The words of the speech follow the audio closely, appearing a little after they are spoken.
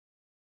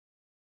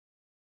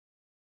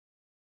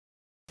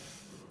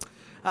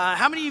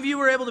How many of you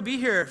were able to be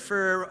here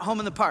for Home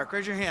in the Park?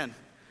 Raise your hand.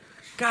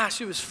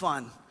 Gosh, it was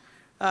fun.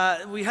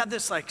 We had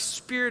this like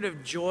spirit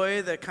of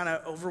joy that kind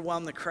of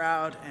overwhelmed the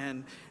crowd,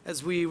 and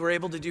as we were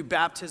able to do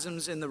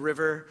baptisms in the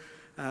river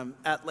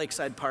at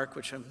Lakeside Park,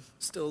 which I'm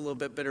still a little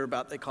bit bitter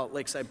about. They call it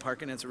Lakeside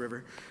Park and it's a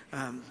river.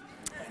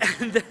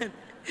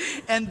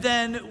 And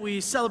then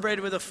we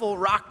celebrated with a full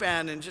rock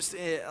band, and just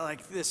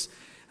like this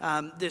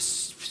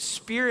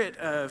spirit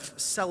of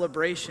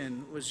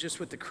celebration was just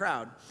with the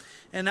crowd.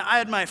 And I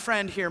had my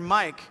friend here,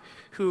 Mike,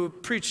 who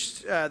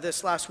preached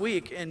this last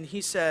week, and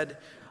he said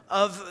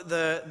of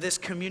this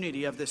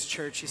community, of this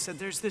church, he said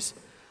there's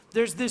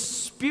this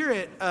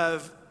spirit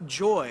of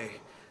joy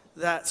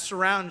that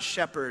surrounds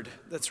Shepherd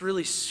that's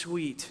really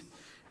sweet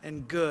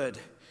and good,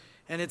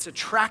 and it's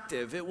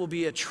attractive. It will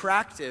be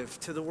attractive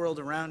to the world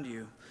around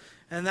you.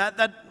 And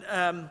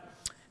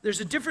there's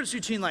a difference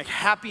between like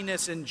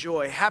happiness and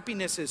joy.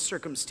 Happiness is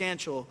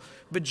circumstantial,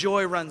 but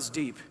joy runs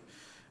deep.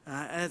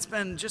 And it's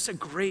been just a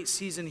great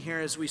season here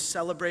as we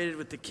celebrated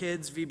with the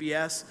kids,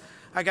 VBS.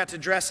 I got to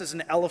dress as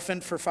an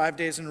elephant for 5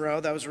 days in a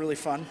row. That was really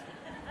fun.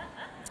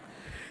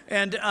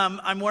 And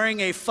I'm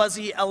wearing a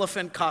fuzzy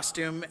elephant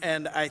costume,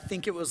 and I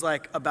think it was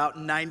like about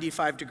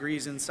 95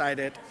 degrees inside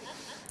it,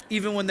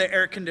 even when the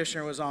air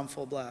conditioner was on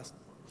full blast.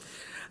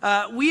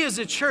 We as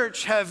a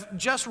church have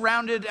just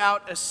rounded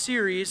out a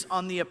series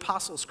on the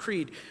Apostles'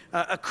 Creed.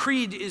 A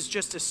creed is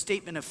just a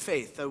statement of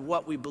faith, of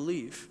what we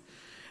believe.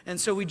 And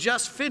so we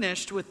just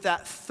finished with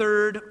that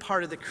third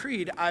part of the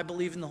creed, I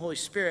believe in the Holy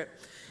Spirit.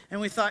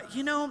 And we thought,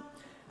 you know,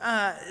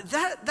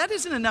 that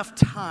isn't enough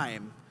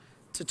time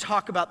to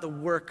talk about the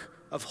work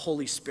of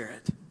Holy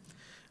Spirit.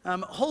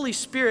 Holy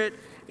Spirit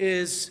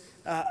is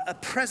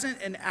present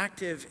and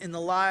active in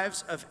the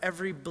lives of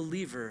every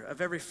believer,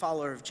 of every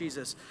follower of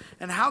Jesus.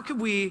 And how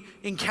could we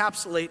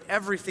encapsulate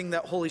everything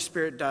that Holy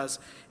Spirit does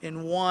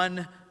in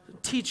one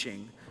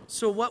teaching?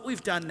 So what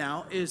we've done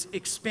now is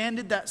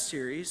expanded that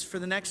series for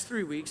the next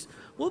 3 weeks.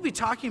 We'll be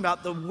talking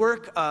about the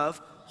work of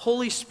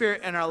Holy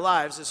Spirit in our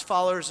lives as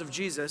followers of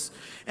Jesus.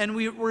 And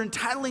we're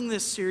entitling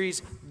this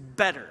series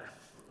Better.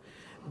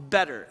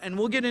 Better. And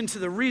we'll get into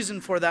the reason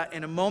for that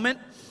in a moment.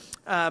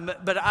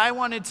 But I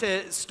wanted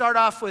to start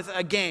off with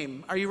a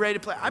game. Are you ready to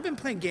play? I've been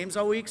playing games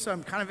all week, so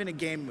I'm kind of in a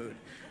game mood.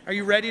 Are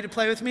you ready to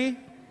play with me?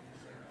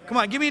 Come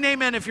on, give me an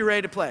amen if you're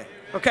ready to play.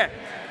 Okay.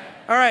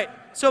 All right.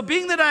 So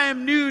being that I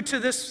am new to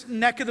this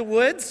neck of the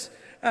woods,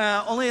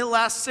 only the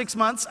last 6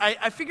 months,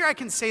 I figure I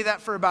can say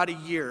that for about a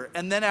year.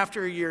 And then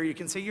after a year, you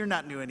can say you're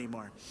not new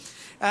anymore.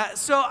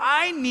 So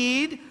I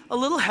need a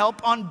little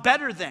help on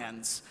better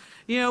thans.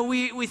 You know,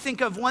 we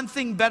think of one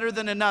thing better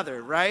than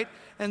another, right?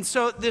 And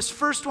so this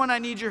first one I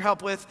need your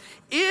help with.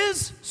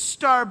 Is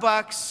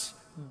Starbucks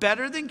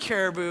better than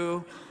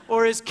Caribou,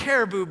 or is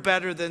Caribou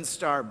better than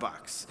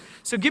Starbucks?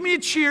 So give me a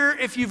cheer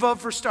if you vote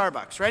for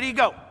Starbucks. Ready?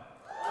 Go.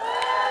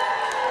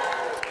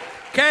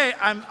 Okay,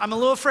 I'm a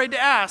little afraid to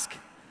ask.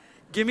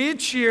 Give me a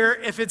cheer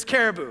if it's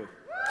Caribou.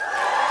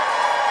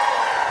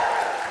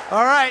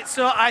 All right,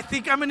 so I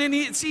think I'm gonna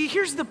need, see,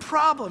 here's the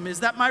problem,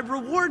 is that my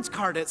rewards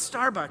card at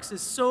Starbucks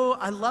is so,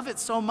 I love it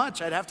so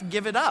much, I'd have to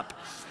give it up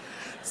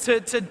to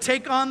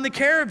take on the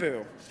Caribou.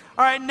 All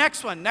right,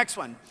 next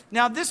one.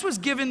 Now, this was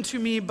given to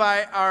me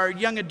by our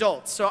young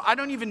adults, so I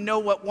don't even know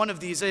what one of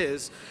these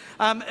is.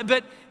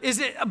 But is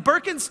it a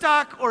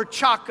Birkenstock or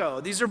Chaco?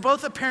 These are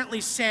both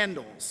apparently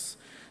sandals.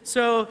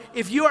 So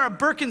if you are a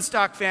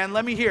Birkenstock fan,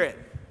 let me hear it.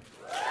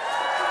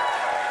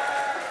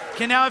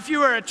 Okay, now if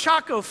you are a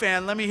Chaco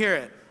fan, let me hear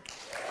it.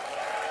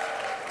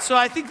 So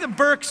I think the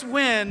Birks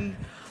win.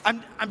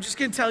 I'm just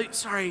gonna tell you,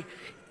 sorry,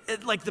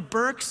 like the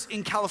Birks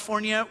in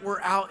California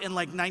were out in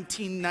like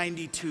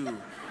 1992.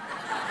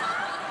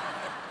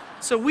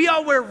 So we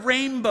all wear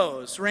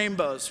rainbows,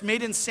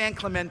 made in San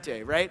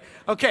Clemente, right?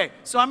 Okay,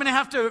 so I'm gonna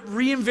have to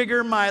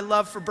reinvigorate my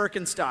love for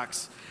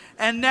Birkenstocks.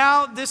 And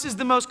now this is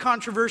the most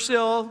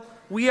controversial.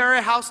 We are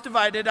a house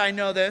divided, I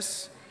know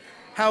this.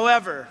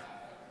 However,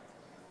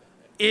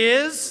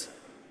 is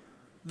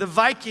the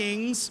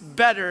Vikings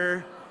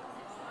better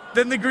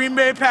than the Green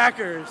Bay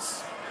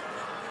Packers?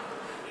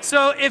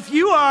 So if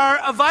you are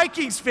a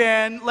Vikings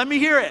fan, let me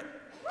hear it.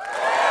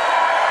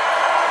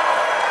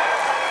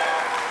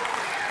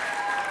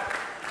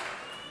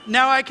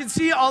 Now I can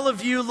see all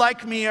of you,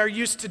 like me, are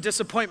used to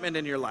disappointment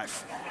in your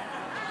life.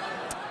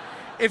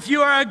 If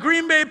you are a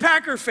Green Bay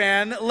Packer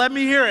fan, let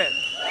me hear it.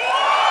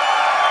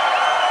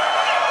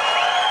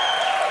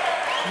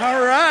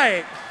 All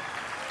right.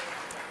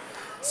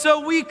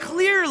 So we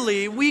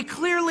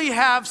clearly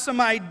have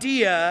some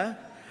idea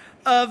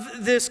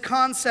of this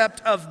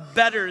concept of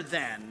better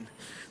than,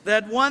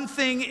 that one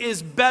thing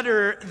is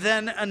better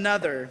than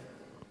another.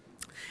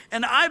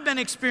 And I've been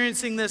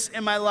experiencing this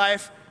in my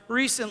life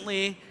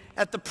recently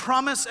at the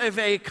promise of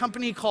a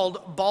company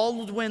called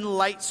Baldwin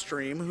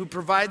Lightstream, who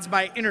provides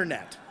my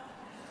internet.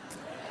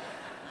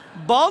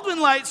 Baldwin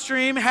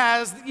Lightstream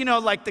has, you know,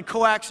 like the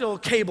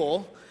coaxial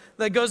cable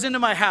that goes into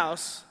my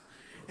house.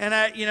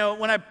 And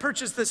when I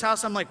purchased this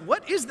house, I'm like,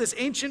 what is this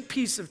ancient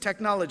piece of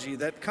technology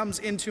that comes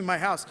into my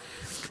house?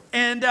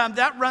 And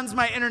that runs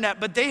my internet.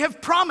 But they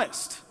have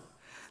promised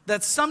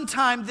that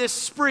sometime this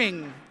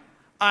spring,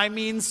 I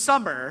mean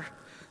summer,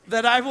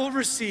 that I will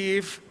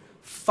receive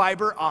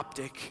fiber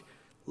optic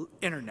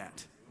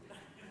internet.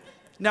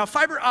 Now,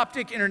 fiber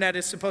optic internet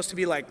is supposed to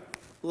be like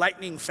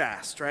lightning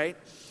fast, right?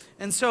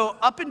 And so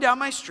up and down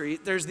my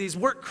street, there's these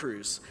work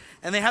crews,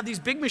 and they have these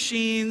big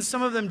machines,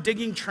 some of them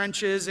digging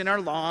trenches in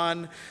our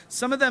lawn.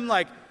 Some of them,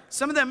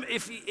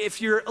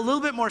 if you're a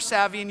little bit more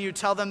savvy and you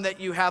tell them that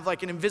you have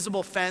like an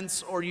invisible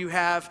fence or you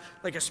have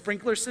like a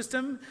sprinkler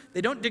system,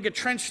 they don't dig a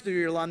trench through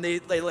your lawn, they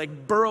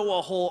like burrow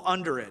a hole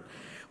under it.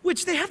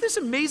 Which they have this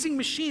amazing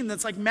machine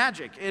that's like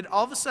magic. It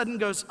all of a sudden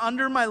goes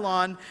under my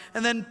lawn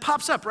and then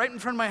pops up right in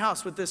front of my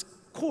house with this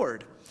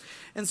cord.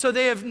 And so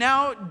they have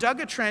now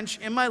dug a trench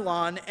in my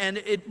lawn, and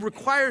it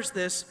requires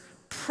this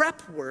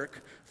prep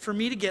work for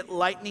me to get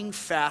lightning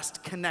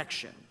fast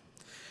connection.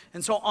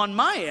 And so on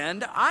my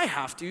end, I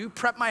have to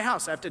prep my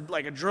house. I have to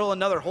drill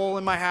another hole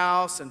in my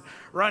house and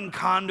run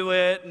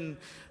conduit. And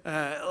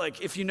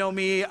if you know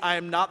me, I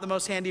am not the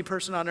most handy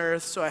person on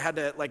earth. So I had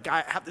to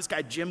have this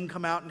guy Jim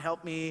come out and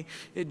help me.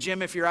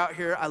 Jim, if you're out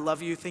here, I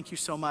love you. Thank you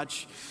so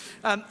much.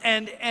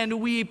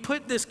 And we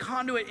put this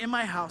conduit in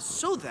my house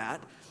so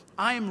that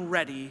I am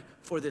ready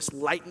for this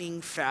lightning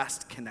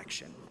fast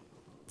connection.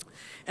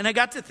 And I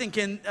got to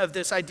thinking of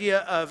this idea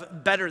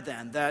of better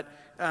than, that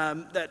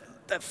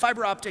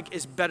fiber optic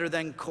is better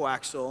than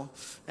coaxial,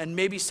 and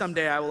maybe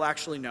someday I will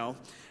actually know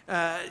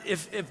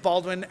if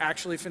Baldwin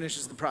actually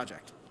finishes the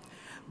project.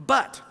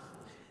 But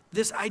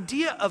this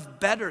idea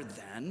of better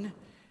than,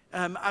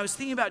 I was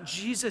thinking about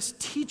Jesus'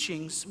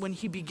 teachings when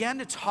he began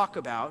to talk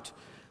about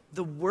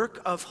the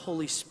work of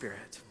Holy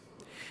Spirit.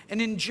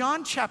 And in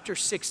John chapter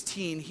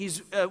 16,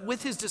 he's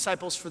with his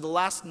disciples for the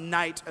last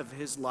night of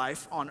his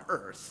life on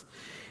earth.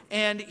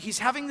 And he's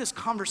having this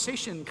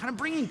conversation, kind of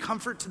bringing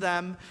comfort to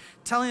them,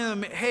 telling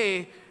them,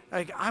 hey,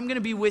 I'm going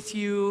to be with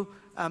you,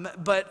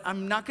 but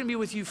I'm not going to be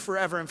with you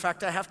forever. In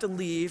fact, I have to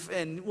leave.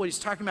 And what he's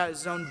talking about is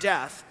his own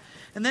death.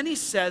 And then he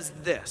says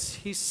this.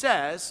 He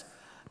says,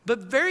 but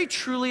very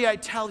truly I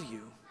tell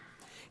you,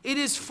 it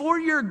is for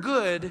your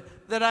good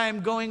that I am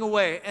going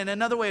away. And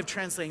another way of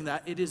translating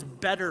that, it is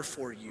better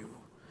for you.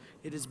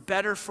 It is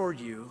better for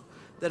you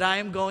that I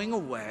am going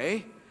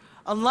away.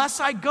 Unless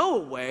I go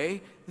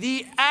away,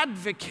 the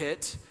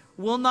advocate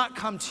will not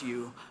come to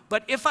you.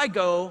 But if I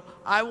go,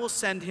 I will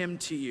send him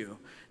to you.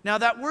 Now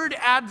that word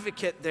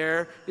advocate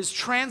there is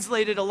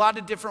translated a lot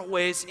of different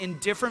ways in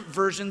different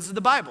versions of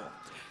the Bible.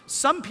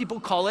 Some people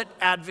call it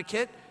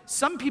advocate.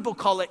 Some people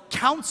call it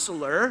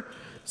counselor.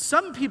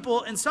 Some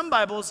people, in some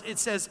Bibles, it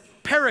says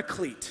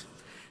paraclete.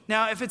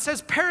 Now, if it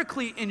says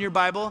paraclete in your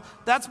Bible,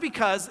 that's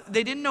because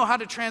they didn't know how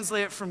to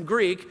translate it from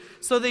Greek,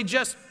 so they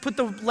just put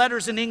the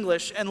letters in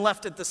English and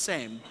left it the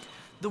same.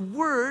 The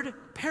word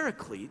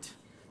paraclete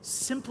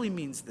simply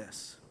means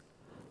this: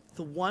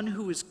 the one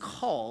who is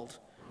called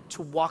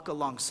to walk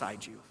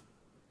alongside you.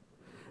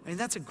 I mean,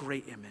 that's a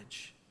great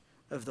image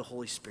of the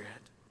Holy Spirit.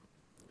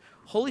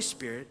 Holy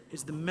Spirit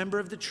is the member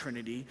of the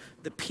Trinity,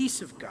 the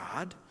peace of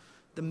God,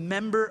 the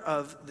member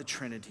of the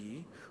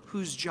Trinity,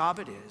 whose job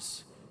it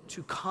is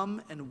to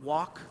come and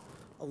walk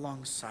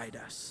alongside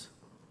us.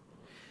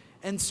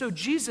 And so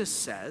Jesus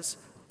says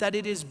that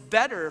it is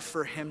better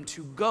for him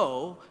to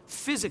go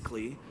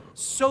physically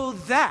so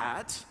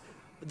that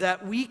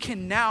we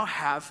can now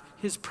have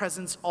his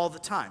presence all the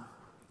time.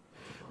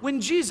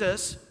 When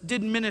Jesus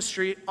did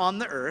ministry on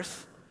the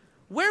earth,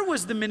 where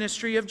was the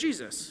ministry of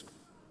Jesus?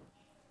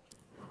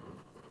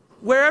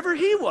 Wherever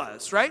he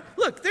was, right?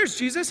 Look, there's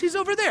Jesus, he's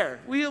over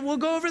there. We'll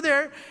go over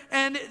there,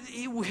 and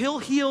he'll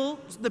heal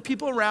the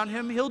people around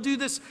him. He'll do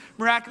this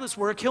miraculous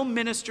work. He'll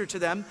minister to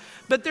them.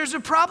 But there's a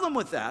problem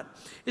with that,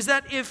 is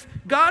that if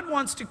God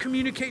wants to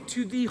communicate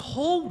to the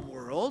whole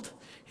world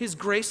his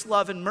grace,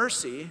 love, and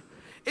mercy,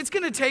 it's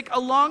going to take a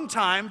long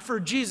time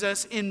for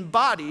Jesus in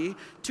body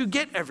to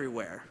get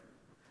everywhere.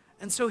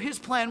 And so his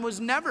plan was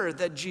never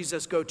that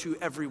Jesus go to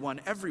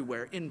everyone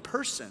everywhere in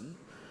person,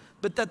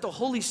 but that the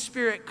Holy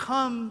Spirit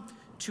come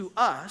to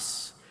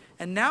us,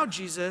 and now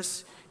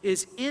Jesus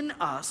is in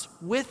us,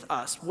 with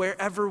us,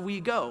 wherever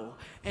we go.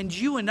 And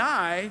you and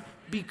I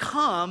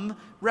become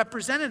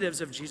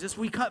representatives of Jesus.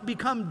 We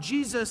become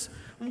Jesus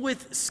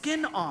with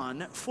skin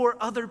on for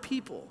other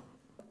people.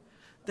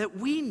 That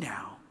we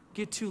now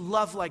get to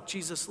love like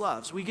Jesus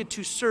loves. We get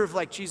to serve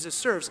like Jesus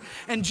serves.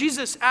 And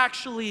Jesus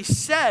actually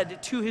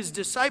said to his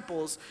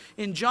disciples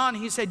in John,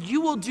 he said, you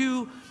will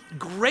do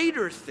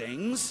greater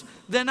things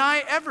than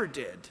I ever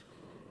did.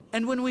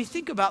 And when we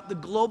think about the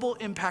global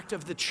impact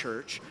of the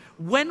church,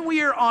 when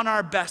we are on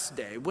our best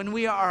day, when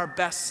we are our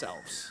best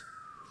selves,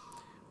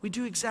 we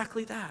do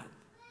exactly that.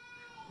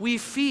 We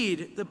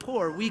feed the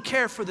poor. We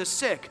care for the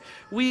sick.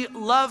 We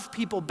love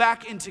people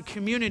back into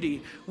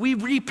community. We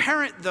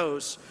reparent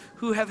those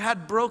who have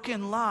had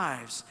broken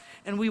lives,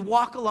 and we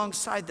walk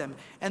alongside them.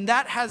 And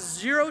that has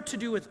zero to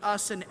do with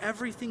us and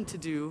everything to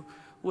do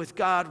with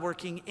God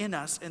working in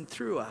us and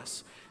through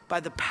us. by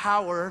the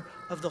power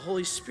of the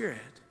Holy Spirit.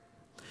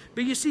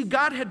 But you see,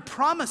 God had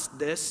promised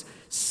this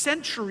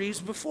centuries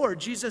before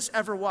Jesus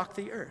ever walked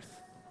the earth.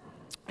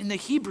 In the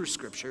Hebrew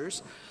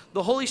scriptures,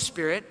 the Holy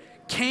Spirit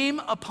came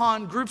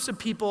upon groups of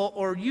people,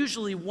 or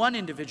usually one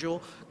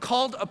individual,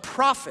 called a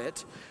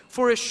prophet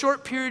for a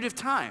short period of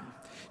time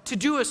to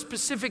do a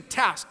specific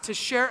task, to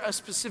share a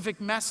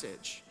specific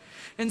message.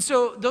 And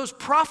so those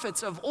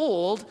prophets of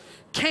old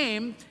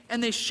came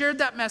and they shared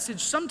that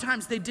message.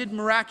 Sometimes they did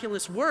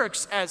miraculous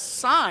works as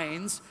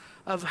signs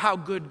of how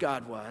good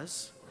God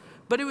was,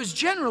 but it was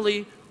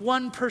generally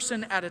one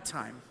person at a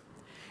time.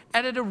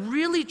 And at a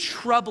really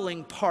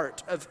troubling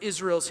part of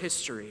Israel's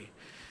history,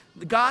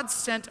 God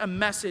sent a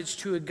message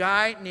to a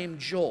guy named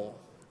Joel.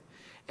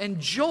 And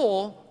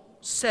Joel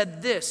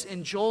said this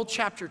in Joel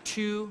chapter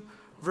 2,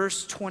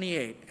 verse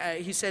 28.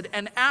 He said,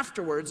 and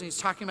afterwards, and he's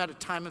talking about a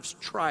time of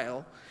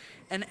trial,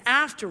 and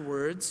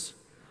afterwards,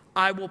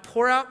 I will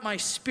pour out my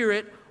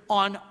spirit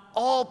on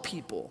all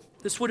people.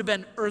 This would have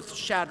been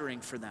earth-shattering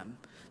for them.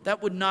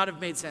 That would not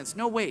have made sense.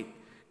 No, wait.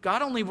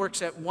 God only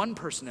works at one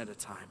person at a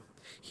time.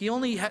 He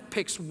only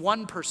picks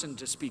one person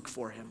to speak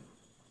for him.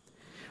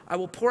 I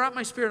will pour out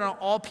my spirit on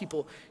all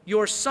people.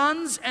 Your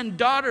sons and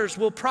daughters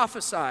will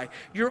prophesy.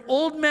 Your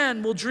old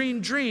men will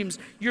dream dreams.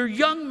 Your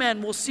young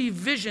men will see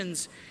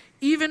visions.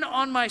 Even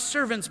on my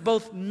servants,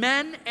 both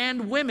men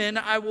and women,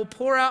 I will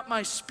pour out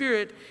my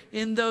spirit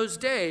in those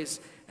days.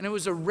 And it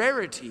was a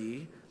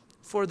rarity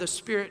for the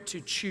Spirit to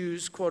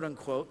choose, quote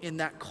unquote, in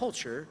that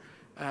culture,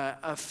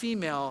 a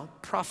female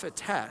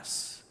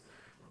prophetess.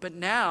 But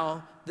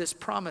now this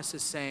promise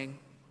is saying,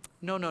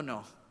 no, no,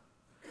 no.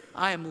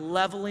 I am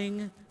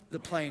leveling the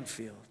playing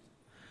field.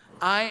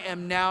 I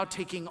am now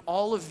taking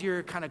all of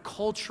your kind of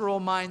cultural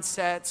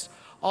mindsets,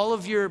 all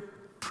of your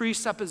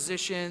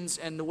presuppositions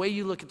and the way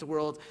you look at the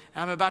world,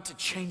 and I'm about to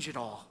change it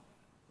all.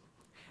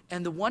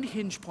 And the one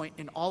hinge point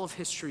in all of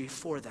history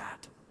for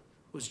that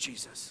was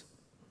Jesus.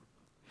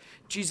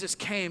 Jesus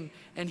came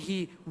and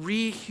he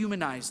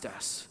rehumanized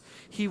us.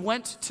 He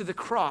went to the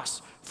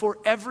cross for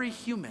every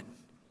human.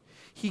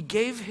 He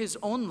gave his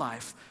own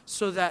life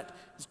so that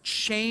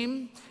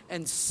shame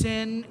and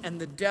sin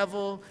and the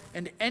devil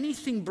and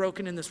anything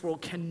broken in this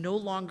world can no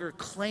longer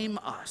claim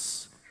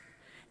us.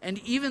 And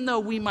even though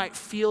we might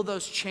feel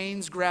those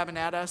chains grabbing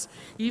at us,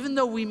 even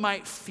though we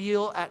might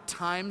feel at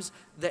times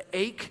the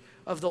ache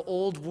of the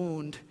old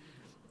wound,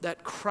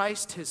 that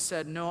Christ has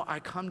said, no, I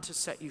come to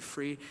set you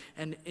free.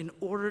 And in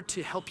order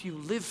to help you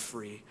live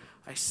free,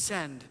 I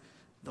send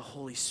the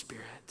Holy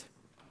Spirit.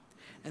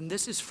 And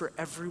this is for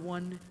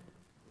everyone,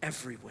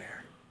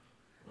 everywhere.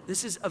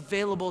 This is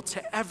available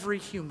to every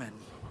human.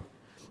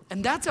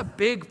 And that's a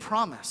big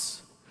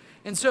promise.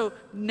 And so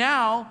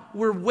now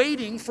we're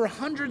waiting for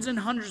hundreds and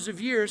hundreds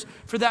of years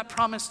for that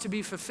promise to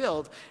be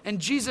fulfilled. And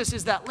Jesus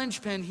is that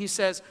linchpin. He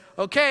says,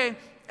 okay,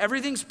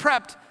 everything's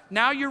prepped.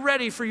 Now you're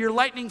ready for your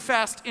lightning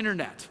fast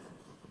internet.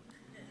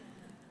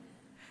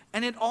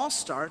 And it all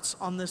starts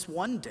on this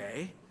one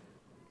day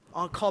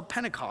called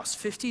Pentecost,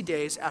 50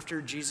 days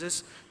after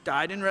Jesus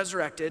died and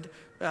resurrected,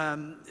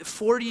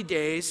 40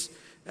 days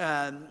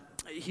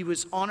he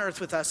was on earth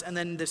with us, and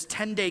then this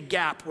 10-day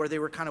gap where they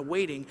were kind of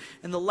waiting.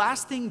 And the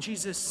last thing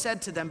Jesus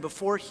said to them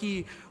before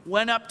he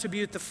went up to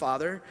be with the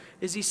Father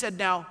is he said,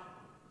 now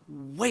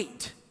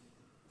wait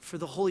for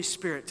the Holy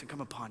Spirit to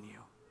come upon you.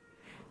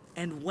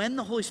 And when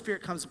the Holy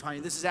Spirit comes upon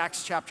you, this is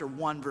Acts chapter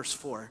 1, verse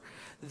 4.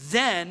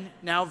 Then,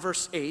 now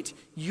verse 8,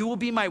 you will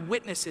be my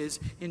witnesses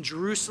in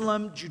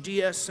Jerusalem,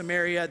 Judea,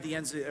 Samaria, the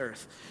ends of the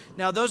earth.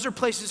 Now, those are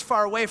places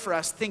far away for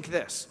us. Think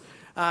this.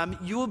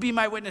 You will be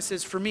my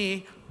witnesses for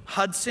me,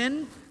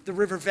 Hudson, the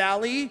River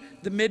Valley,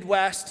 the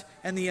Midwest,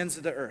 and the ends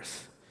of the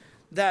earth.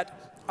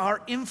 That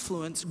our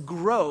influence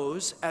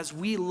grows as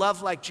we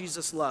love like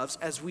Jesus loves,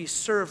 as we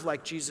serve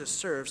like Jesus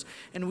serves,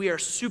 and we are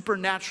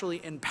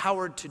supernaturally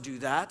empowered to do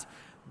that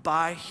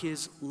by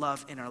his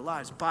love in our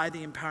lives, by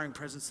the empowering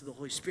presence of the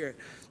Holy Spirit.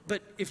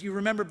 But if you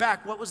remember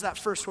back, what was that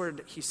first word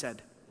that he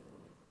said?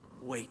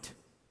 Wait.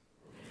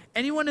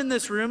 Anyone in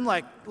this room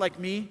like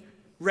me,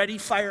 ready,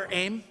 fire,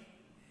 aim?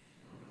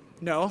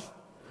 No?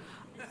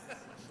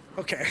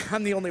 Okay,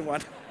 I'm the only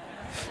one.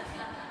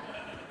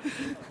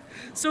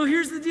 So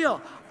here's the deal.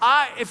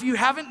 If you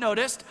haven't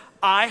noticed,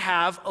 I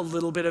have a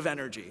little bit of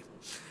energy.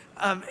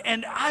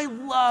 And I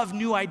love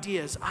new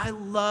ideas. I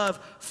love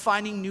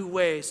finding new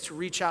ways to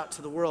reach out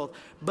to the world.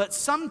 But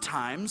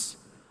sometimes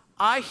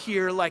I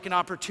hear like an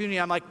opportunity.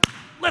 I'm like,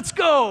 let's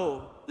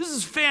go. This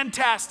is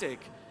fantastic.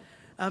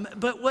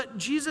 But what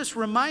Jesus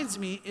reminds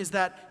me is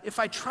that if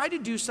I try to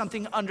do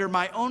something under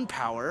my own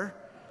power,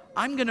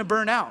 I'm going to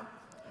burn out.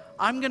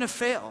 I'm going to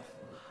fail.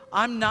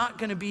 I'm not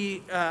going to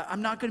be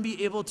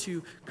able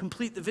to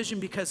complete the vision,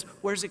 because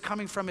where's it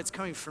coming from? It's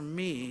coming from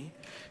me.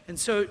 And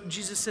so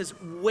Jesus says,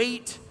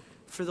 wait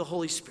for the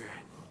Holy Spirit.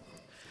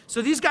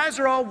 So these guys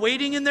are all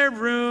waiting in their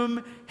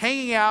room,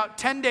 hanging out.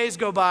 10 days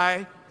go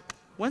by.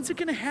 When's it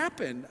going to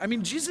happen? I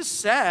mean, Jesus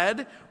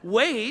said,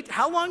 wait.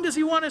 How long does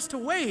he want us to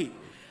wait?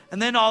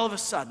 And then all of a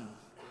sudden,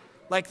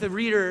 like the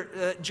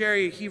reader,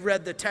 Jerry, he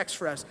read the text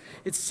for us.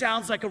 It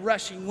sounds like a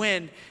rushing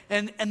wind.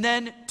 And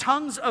then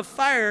tongues of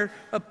fire,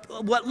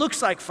 what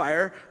looks like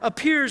fire,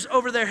 appears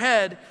over their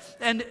head.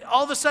 And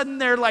all of a sudden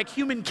they're like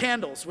human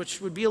candles, which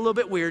would be a little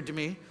bit weird to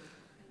me.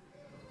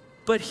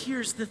 But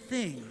here's the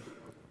thing.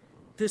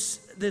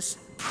 This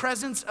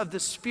presence of the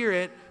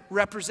Spirit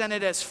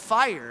represented as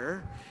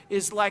fire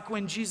is like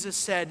when Jesus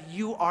said,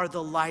 "You are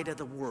the light of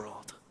the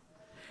world."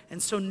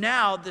 And so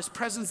now this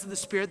presence of the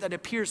Spirit that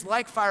appears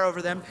like fire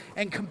over them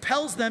and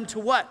compels them to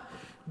what?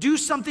 Do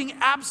something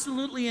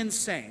absolutely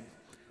insane.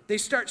 They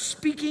start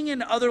speaking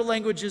in other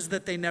languages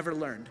that they never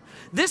learned.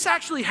 This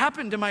actually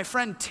happened to my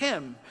friend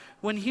Tim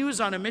when he was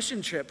on a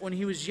mission trip, when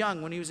he was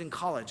young, when he was in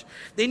college.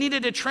 They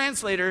needed a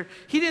translator.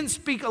 He didn't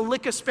speak a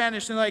lick of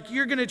Spanish. And they're like,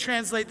 "You're going to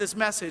translate this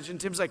message."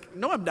 And Tim's like,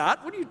 "No, I'm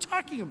not. What are you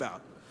talking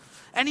about?"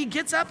 And he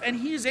gets up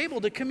and he is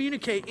able to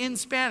communicate in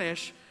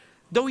Spanish,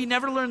 though he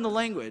never learned the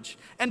language.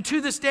 And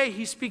to this day,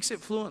 he speaks it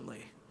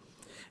fluently.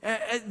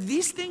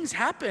 These things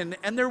happen,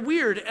 and they're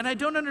weird, and I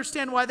don't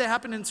understand why they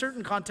happen in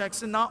certain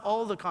contexts and not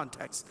all the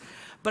contexts.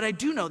 But I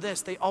do know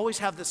this, they always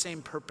have the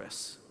same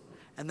purpose.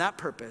 And that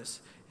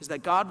purpose is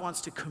that God wants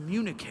to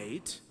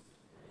communicate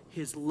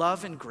his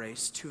love and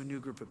grace to a new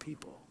group of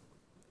people.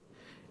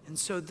 And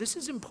so this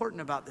is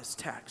important about this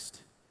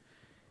text.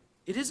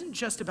 It isn't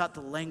just about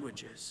the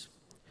languages.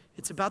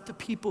 It's about the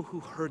people who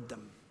heard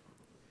them.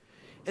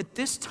 At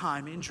this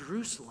time in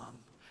Jerusalem,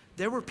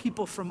 there were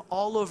people from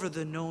all over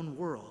the known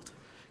world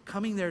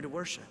coming there to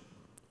worship.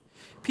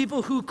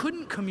 People who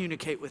couldn't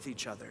communicate with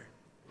each other.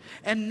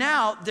 And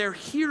now they're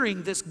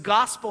hearing this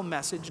gospel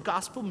message,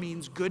 gospel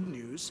means good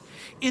news,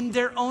 in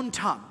their own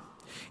tongue,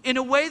 in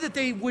a way that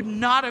they would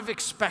not have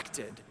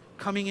expected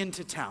coming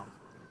into town.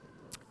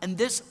 And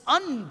this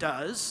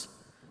undoes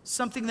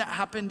something that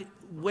happened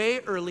way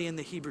early in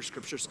the Hebrew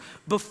scriptures.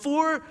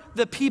 Before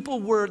the people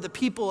were the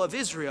people of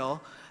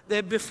Israel,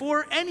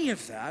 before any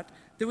of that,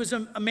 there was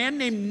a man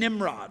named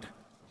Nimrod,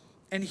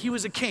 and he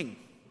was a king.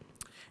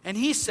 And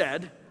he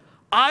said,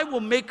 "I will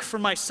make for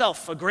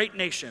myself a great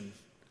nation.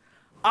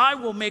 I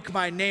will make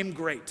my name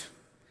great."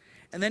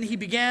 And then he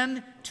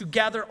began to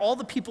gather all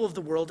the people of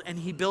the world, and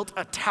he built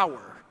a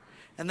tower.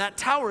 And that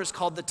tower is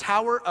called the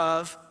Tower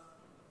of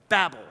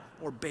Babel,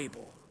 or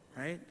Babel,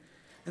 right?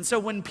 And so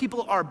when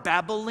people are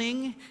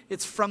babbling,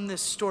 it's from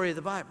this story of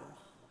the Bible.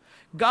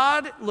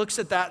 God looks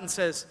at that and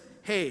says,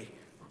 hey,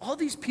 all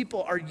these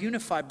people are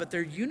unified, but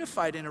they're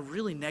unified in a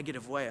really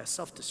negative way, a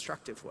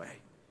self-destructive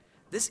way.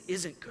 This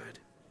isn't good.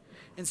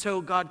 And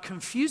so God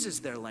confuses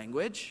their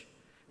language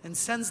and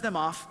sends them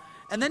off.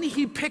 And then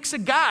he picks a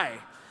guy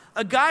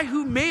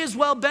who may as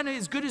well have been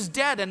as good as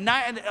dead, a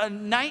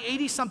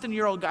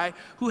 80-something-year-old guy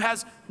who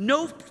has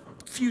no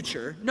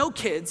future, no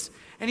kids.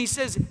 And he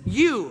says,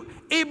 "You,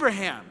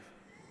 Abraham,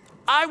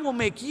 I will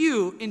make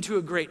you into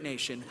a great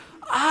nation.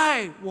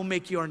 I will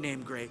make your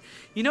name great."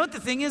 You know what the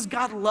thing is?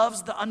 God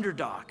loves the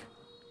underdog.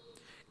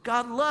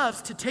 God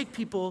loves to take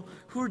people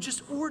who are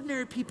just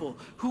ordinary people,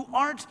 who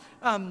aren't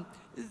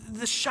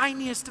the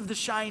shiniest of the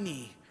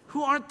shiny,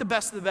 who aren't the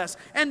best of the best.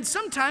 And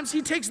sometimes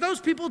he takes those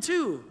people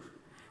too.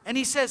 And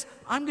he says,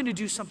 "I'm going to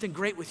do something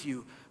great with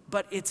you,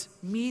 but it's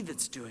me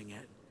that's doing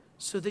it,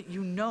 so that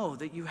you know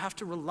that you have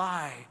to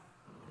rely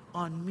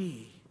on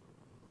me."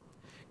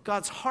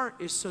 God's heart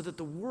is so that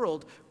the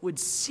world would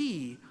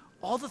see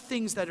all the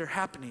things that are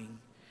happening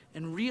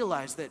and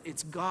realize that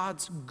it's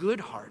God's good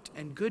heart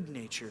and good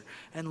nature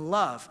and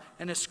love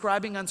and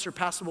ascribing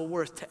unsurpassable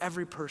worth to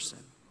every person.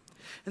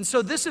 And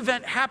so this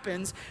event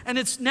happens, and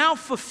it's now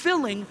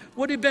fulfilling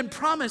what had been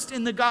promised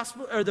in the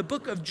gospel or the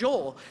book of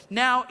Joel,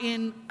 now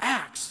in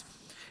Acts.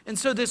 And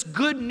so this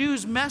good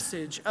news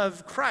message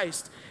of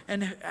Christ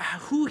and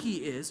who he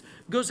is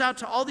goes out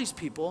to all these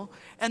people,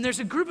 and there's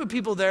a group of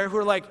people there who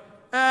are like,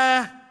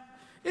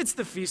 it's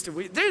the Feast of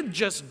Weeks. They're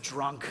just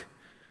drunk.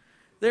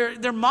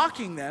 They're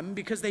mocking them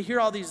because they hear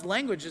all these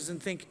languages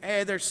and think,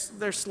 hey, they're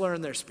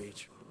slurring their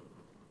speech.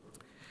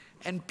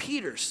 And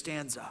Peter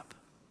stands up.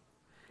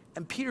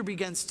 And Peter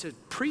begins to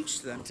preach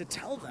to them, to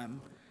tell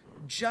them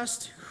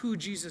just who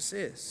Jesus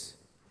is.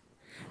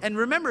 And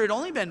remember, it had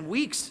only been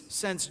weeks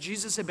since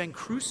Jesus had been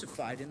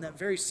crucified in that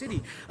very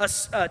city,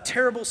 a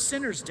terrible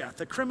sinner's death,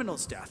 a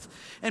criminal's death.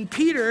 And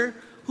Peter,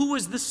 who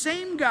was the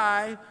same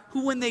guy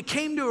who, when they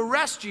came to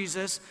arrest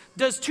Jesus,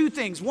 does two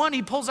things. One,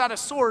 he pulls out a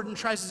sword and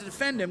tries to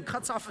defend him,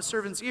 cuts off a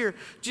servant's ear.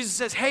 Jesus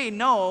says, hey,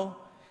 no,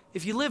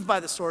 if you live by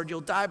the sword,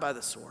 you'll die by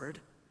the sword.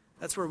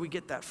 That's where we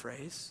get that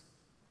phrase.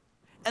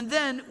 And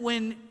then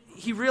when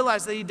he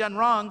realized that he'd done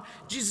wrong,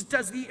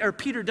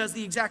 Peter does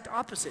the exact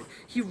opposite.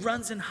 He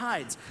runs and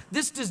hides.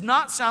 This does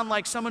not sound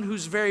like someone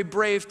who's very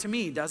brave to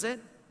me, does it?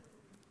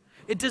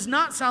 It does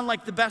not sound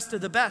like the best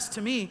of the best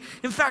to me.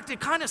 In fact, it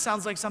kind of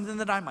sounds like something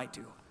that I might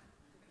do.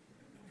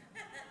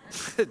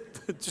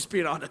 Just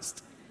being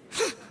honest.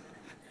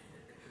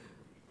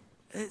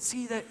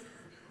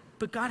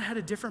 But God had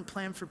a different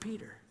plan for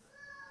Peter.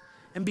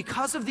 And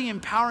because of the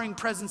empowering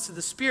presence of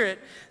the Spirit,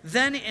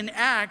 then in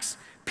Acts,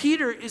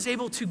 Peter is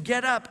able to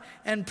get up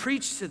and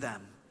preach to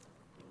them.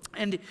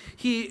 And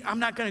I'm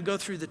not going to go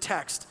through the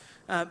text,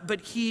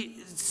 But he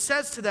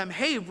says to them,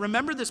 hey,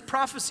 remember this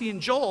prophecy in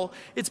Joel?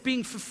 It's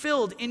being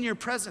fulfilled in your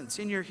presence,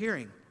 in your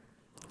hearing.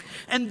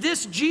 And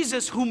this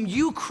Jesus whom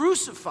you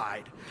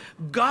crucified,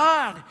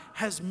 God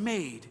has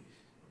made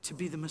to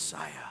be the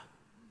Messiah.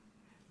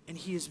 And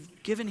he has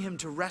given him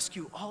to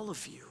rescue all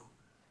of you.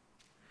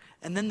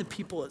 And then the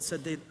people, it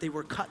said they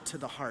were cut to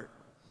the heart.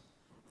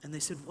 And they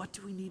said, what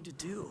do we need to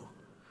do?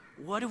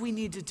 What do we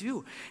need to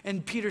do?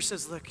 And Peter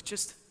says, look,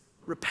 just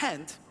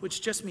repent,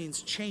 which just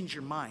means change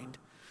your mind.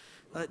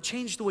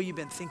 Change the way you've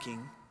been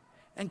thinking.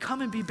 And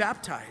come and be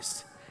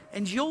baptized.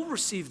 And you'll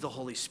receive the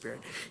Holy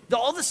Spirit.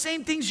 All the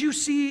same things you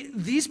see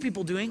these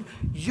people doing,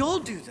 you'll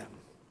do them.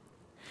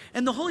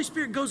 And the Holy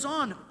Spirit goes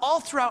on all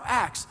throughout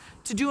Acts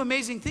to do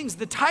amazing things.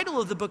 The title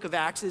of the book of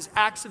Acts is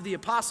Acts of the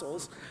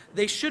Apostles.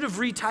 They should have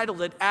retitled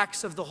it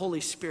Acts of the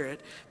Holy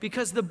Spirit,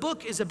 because the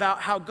book is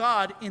about how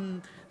God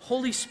in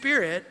Holy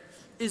Spirit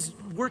is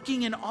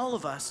working in all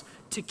of us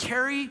to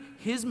carry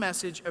his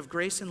message of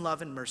grace and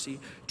love and mercy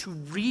to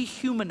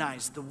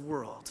rehumanize the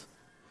world.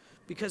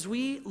 Because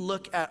we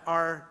look at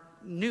our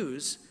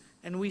news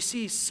and we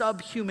see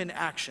subhuman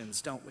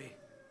actions, don't we?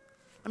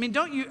 I mean,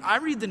 don't you? I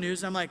read the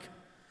news and I'm like,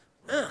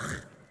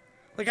 ugh,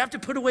 like I have to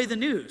put away the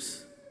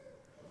news.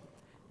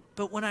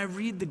 But when I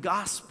read the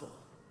gospel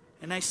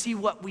and I see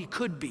what we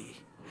could be,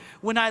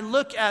 when I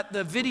look at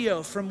the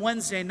video from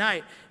Wednesday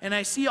night and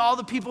I see all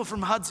the people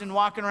from Hudson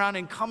walking around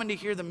and coming to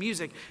hear the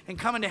music and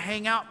coming to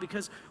hang out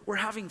because we're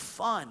having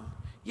fun.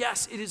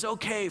 Yes, it is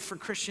okay for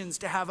Christians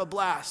to have a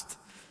blast.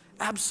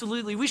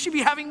 Absolutely. We should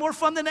be having more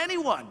fun than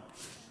anyone.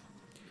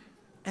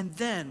 And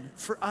then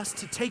for us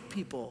to take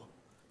people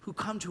who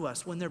come to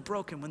us when they're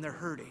broken, when they're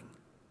hurting,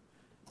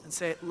 and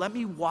say, let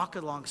me walk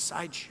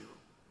alongside you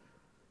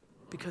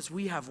because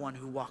we have one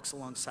who walks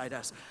alongside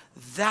us.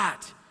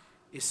 That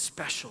is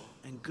special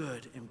and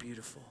good and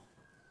beautiful.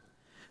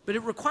 But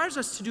it requires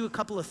us to do a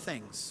couple of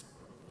things.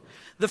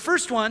 The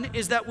first one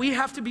is that we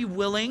have to be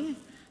willing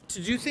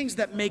to do things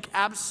that make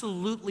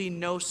absolutely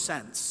no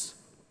sense,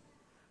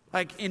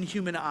 like in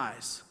human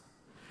eyes.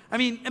 I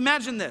mean,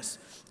 imagine this.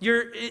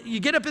 You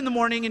get up in the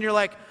morning and you're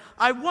like,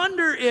 I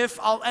wonder if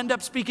I'll end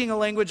up speaking a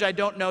language I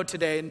don't know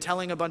today and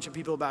telling a bunch of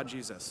people about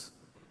Jesus.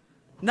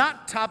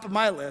 Not top of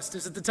my list.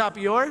 Is it the top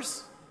of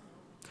yours?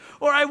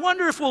 Or I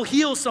wonder if we'll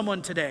heal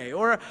someone today.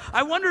 Or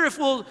I wonder if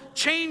we'll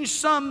change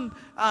some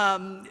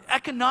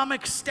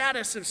economic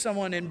status of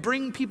someone and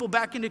bring people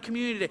back into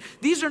community.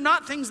 These are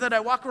not things that I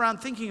walk around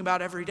thinking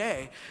about every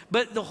day,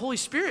 but the Holy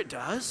Spirit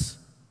does.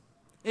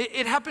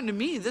 It happened to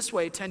me this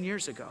way 10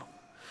 years ago.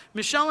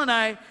 Michelle and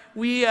I,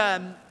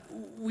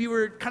 we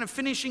were kind of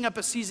finishing up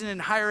a season in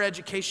higher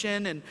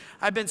education, and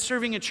I've been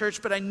serving a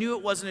church, but I knew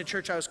it wasn't a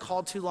church I was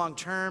called to long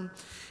term.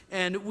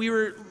 And we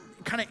were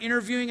kind of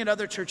interviewing at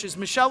other churches.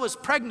 Michelle was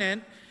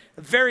pregnant,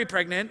 very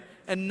pregnant,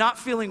 and not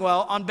feeling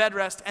well, on bed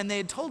rest, and they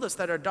had told us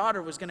that our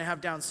daughter was going to have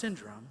Down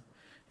syndrome.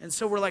 And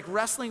so we're like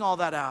wrestling all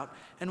that out.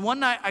 And one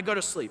night I go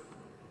to sleep.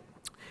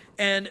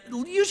 And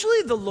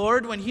usually the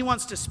Lord, when he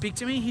wants to speak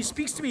to me, he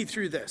speaks to me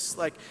through this.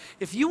 Like,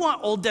 if you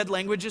want old dead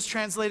languages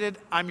translated,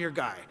 I'm your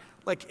guy.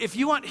 Like, if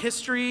you want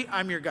history,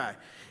 I'm your guy.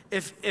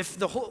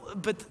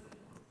 But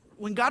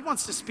when God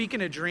wants to speak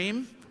in a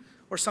dream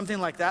or something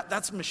like that,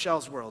 that's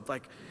Michelle's world.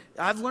 Like,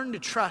 I've learned to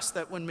trust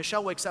that when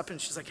Michelle wakes up and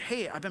she's like,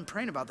 hey, I've been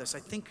praying about this. I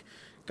think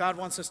God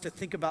wants us to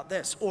think about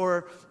this.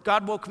 Or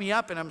God woke me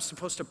up and I'm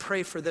supposed to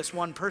pray for this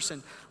one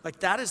person. Like,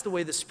 that is the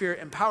way the Spirit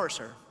empowers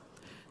her.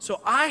 So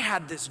I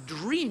had this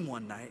dream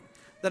one night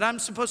that I'm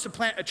supposed to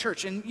plant a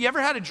church. And you ever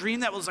had a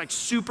dream that was like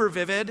super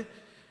vivid?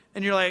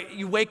 And you're like,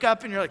 you wake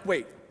up and you're like,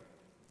 wait,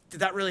 did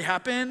that really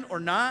happen or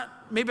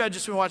not? Maybe I've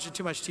just been watching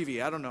too much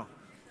TV, I don't know.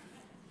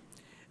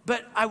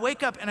 But I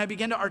wake up and I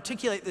begin to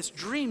articulate this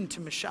dream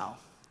to Michelle.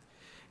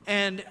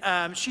 And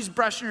she's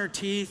brushing her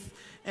teeth,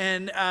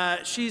 and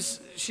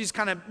she's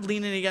kind of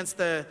leaning against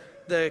the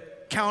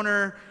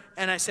counter.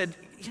 And I said,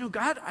 you know,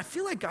 God, I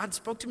feel like God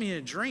spoke to me in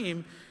a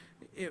dream,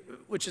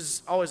 which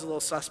is always a little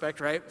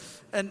suspect, right?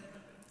 And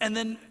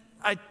then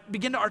I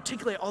began to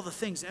articulate all the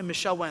things, and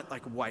Michelle went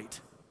like white.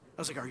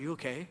 I was like, are you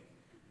okay?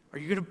 Are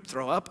you gonna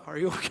throw up? Are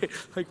you okay?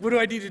 Like, what do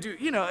I need to do?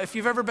 You know, if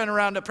you've ever been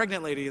around a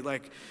pregnant lady,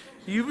 like,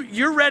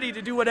 you're ready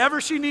to do whatever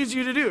she needs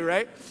you to do,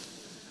 right?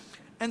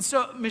 And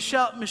so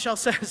Michelle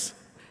says,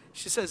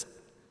 she says,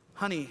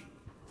 honey,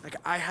 like,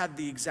 I had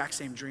the exact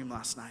same dream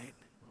last night,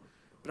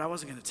 but I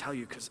wasn't gonna tell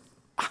you because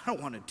I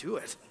don't wanna do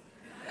it.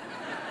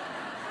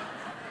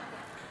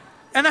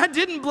 And I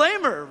didn't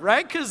blame her,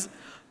 right? Because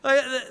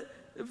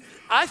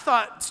I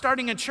thought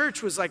starting a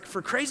church was like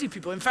for crazy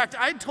people. In fact,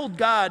 I told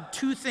God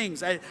two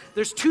things.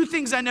 There's two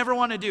things I never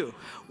want to do.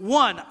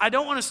 One, I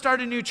don't want to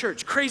start a new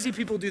church. Crazy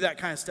people do that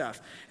kind of stuff.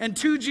 And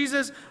two,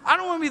 Jesus, I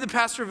don't want to be the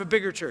pastor of a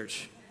bigger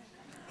church.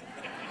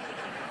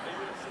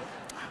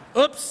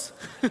 Oops.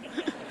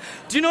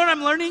 Do you know what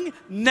I'm learning?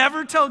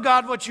 Never tell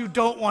God what you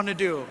don't want to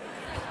do.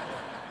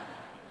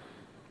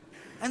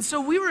 And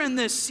so we were in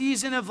this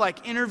season of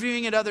like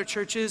interviewing at other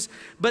churches,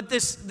 but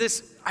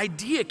this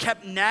idea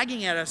kept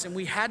nagging at us and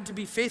we had to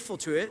be faithful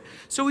to it.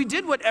 So we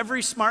did what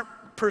every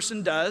smart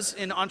person does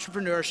in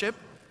entrepreneurship.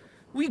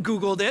 We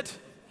Googled it.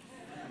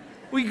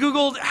 We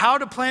Googled how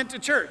to plant a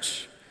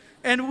church.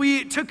 And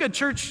we took a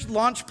church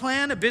launch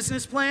plan, a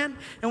business plan,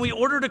 and we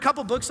ordered a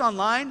couple books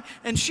online,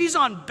 and she's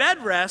on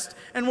bed rest,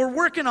 and we're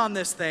working on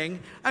this thing.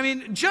 I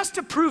mean, just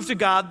to prove to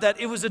God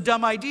that it was a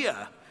dumb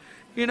idea.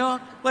 You know,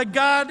 like,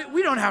 God,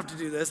 we don't have to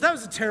do this. That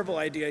was a terrible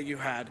idea you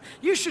had.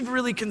 You should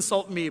really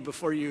consult me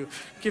before you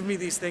give me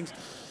these things.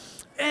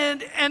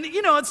 And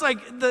you know, it's like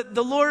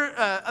the Lord,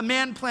 a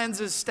man plans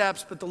his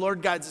steps, but the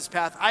Lord guides his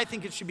path. I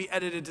think it should be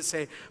edited to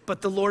say,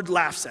 but the Lord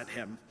laughs at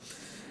him.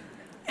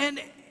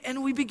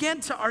 And we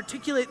began to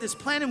articulate this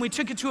plan, and we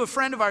took it to a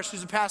friend of ours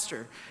who's a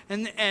pastor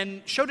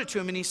and showed it to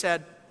him, and he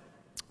said,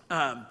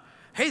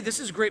 hey, this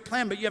is a great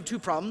plan, but you have two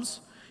problems.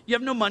 You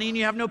have no money and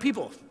you have no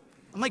people.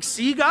 I'm like,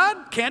 see,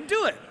 God? Can't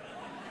do it.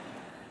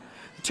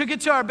 Took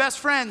it to our best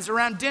friends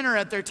around dinner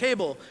at their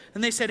table,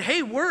 and they said,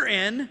 hey, we're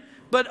in,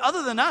 but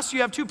other than us, you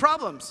have two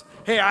problems.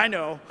 Hey, I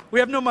know. We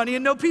have no money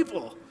and no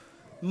people.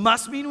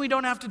 Must mean we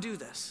don't have to do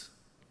this.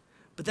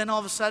 But then all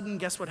of a sudden,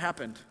 guess what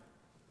happened?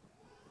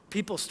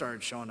 People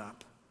started showing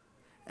up,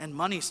 and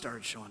money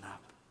started showing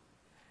up.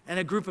 And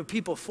a group of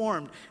people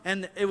formed,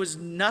 and it was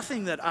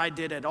nothing that I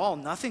did at all,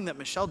 nothing that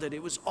Michelle did.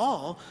 It was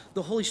all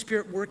the Holy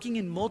Spirit working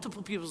in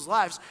multiple people's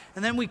lives.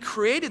 And then we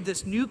created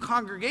this new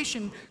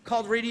congregation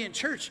called Radiant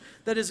Church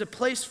that is a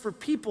place for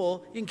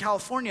people in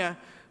California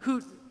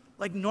who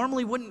like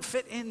normally wouldn't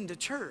fit into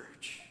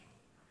church.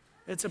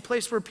 It's a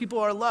place where people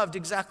are loved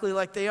exactly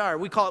like they are.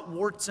 We call it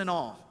warts and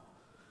all.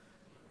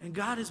 And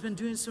God has been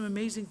doing some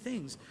amazing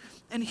things.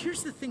 And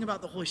here's the thing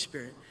about the Holy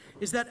Spirit,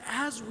 is that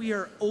as we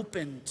are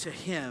open to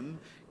him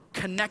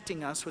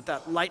connecting us with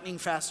that lightning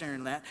fast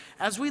internet,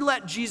 as we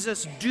let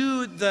Jesus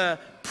do the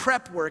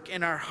prep work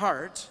in our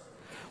heart,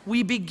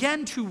 we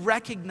begin to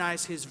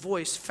recognize his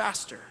voice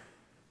faster.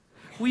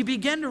 We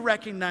begin to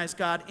recognize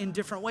God in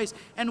different ways,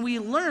 and we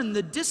learn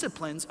the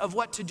disciplines of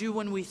what to do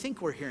when we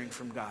think we're hearing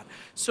from God.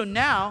 So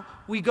now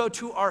we go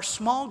to our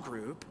small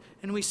group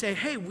and we say,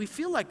 hey, we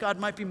feel like God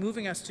might be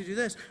moving us to do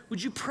this.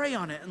 Would you pray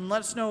on it and let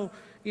us know,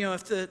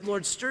 if the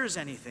Lord stirs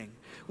anything?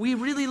 We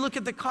really look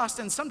at the cost,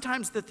 and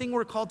sometimes the thing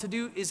we're called to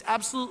do is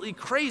absolutely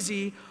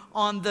crazy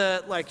on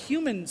the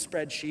human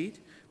spreadsheet,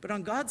 but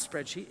on God's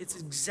spreadsheet, it's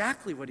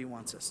exactly what he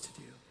wants us to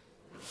do.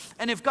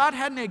 And if God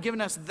hadn't given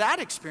us that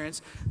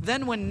experience,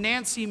 then when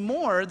Nancy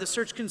Moore, the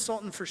search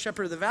consultant for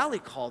Shepherd of the Valley,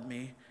 called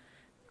me,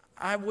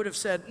 I would have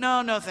said,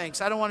 no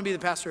thanks, I don't want to be the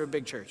pastor of a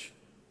big church.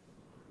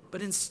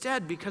 But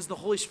instead, because the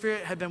Holy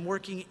Spirit had been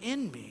working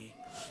in me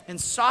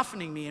and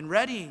softening me and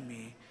readying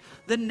me,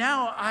 then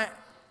now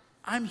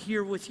I'm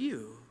here with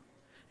you.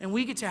 And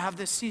we get to have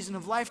this season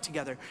of life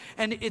together.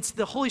 And it's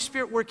the Holy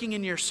Spirit working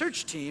in your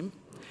search team,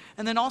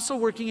 and then also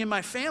working in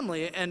my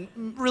family, and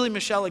really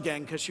Michelle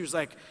again, because she was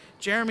like,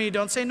 Jeremy,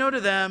 don't say no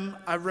to them.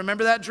 I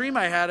remember that dream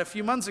I had a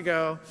few months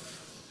ago.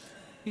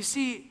 You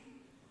see,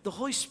 the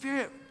Holy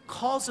Spirit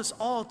calls us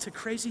all to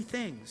crazy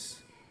things,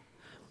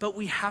 but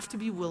we have to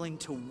be willing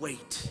to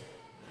wait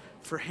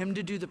for him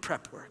to do the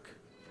prep work.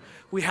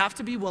 We have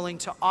to be willing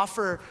to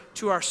offer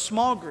to our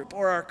small group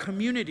or our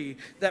community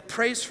that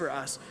prays for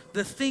us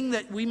the thing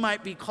that we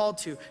might be called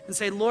to, and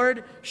say,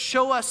 Lord,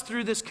 show us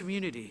through this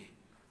community.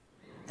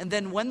 And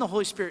then when the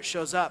Holy Spirit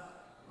shows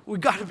up, we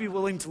got to be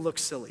willing to look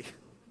silly.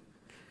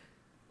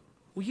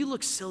 Will you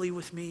look silly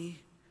with me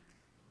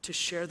to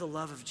share the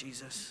love of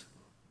Jesus?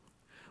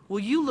 Will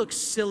you look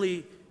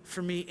silly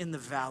for me in the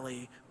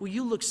valley? Will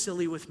you look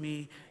silly with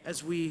me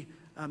as we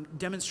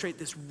demonstrate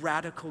this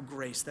radical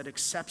grace that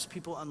accepts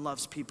people and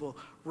loves people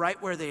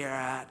right where they are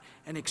at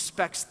and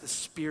expects the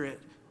Spirit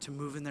to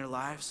move in their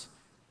lives?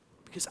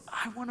 Because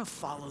I want to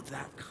follow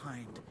that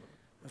kind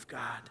of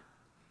God.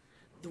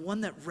 The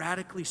one that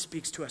radically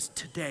speaks to us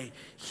today,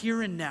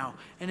 here and now,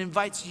 and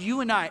invites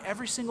you and I,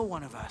 every single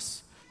one of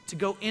us, to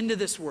go into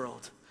this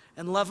world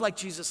and love like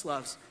Jesus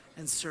loves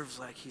and serve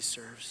like he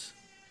serves.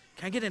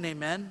 Can I get an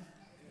amen?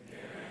 Amen.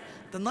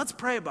 Then let's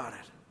pray about it.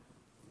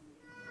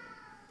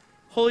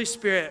 Holy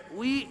Spirit,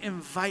 we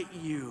invite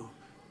you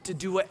to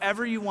do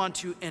whatever you want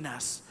to in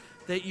us,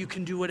 that you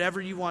can do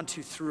whatever you want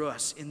to through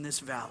us in this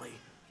valley.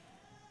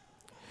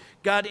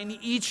 God, in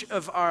each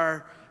of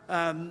our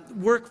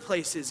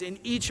workplaces, in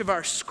each of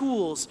our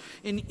schools,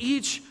 in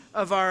each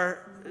of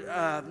our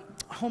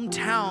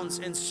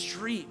hometowns and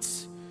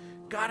streets,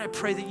 God, I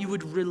pray that you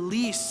would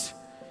release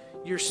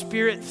your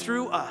Spirit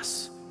through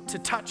us to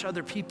touch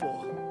other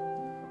people,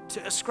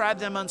 to ascribe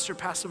them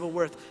unsurpassable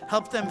worth,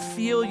 help them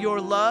feel your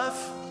love,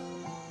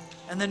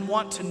 and then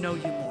want to know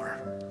you more.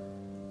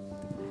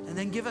 And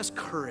then give us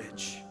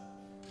courage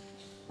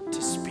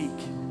to speak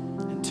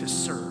and to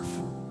serve.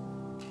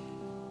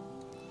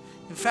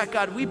 In fact,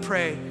 God, we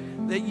pray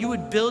that you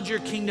would build your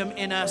kingdom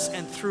in us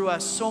and through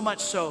us, so much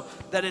so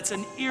that it's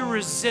an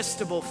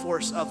irresistible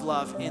force of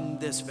love in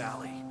this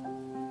valley.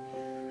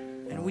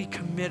 And we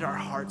commit our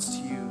hearts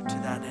to you to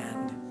that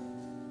end.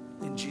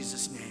 In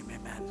Jesus' name.